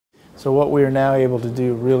So what we are now able to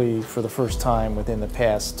do really for the first time within the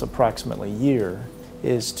past approximately year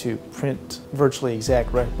is to print virtually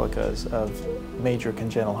exact replicas of major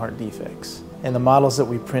congenital heart defects. And the models that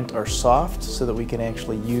we print are soft so that we can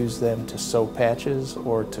actually use them to sew patches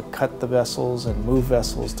or to cut the vessels and move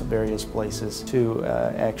vessels to various places to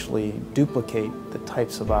actually duplicate the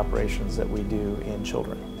types of operations that we do in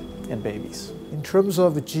children and babies. In terms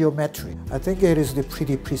of geometry, I think it is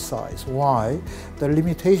pretty precise. Why? The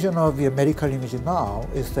limitation of the medical imaging now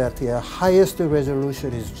is that the highest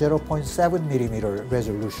resolution is 0.7 millimeter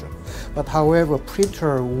resolution. But however,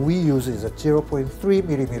 printer we use is a 0.3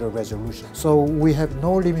 millimeter resolution. So we have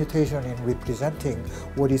no limitation in representing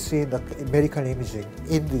what is seen in the medical imaging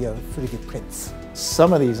in the 3D prints.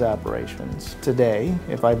 Some of these operations today,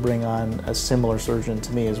 if I bring on a similar surgeon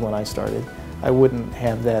to me as when I started, I wouldn't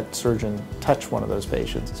have that surgeon touch one of those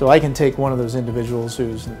patients. So I can take one of those individuals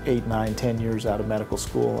who's 8, 9, 10 years out of medical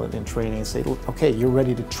school and in training and say, okay, you're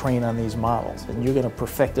ready to train on these models and you're going to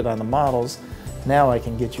perfect it on the models. Now I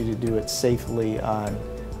can get you to do it safely on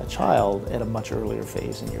a child at a much earlier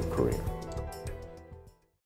phase in your career.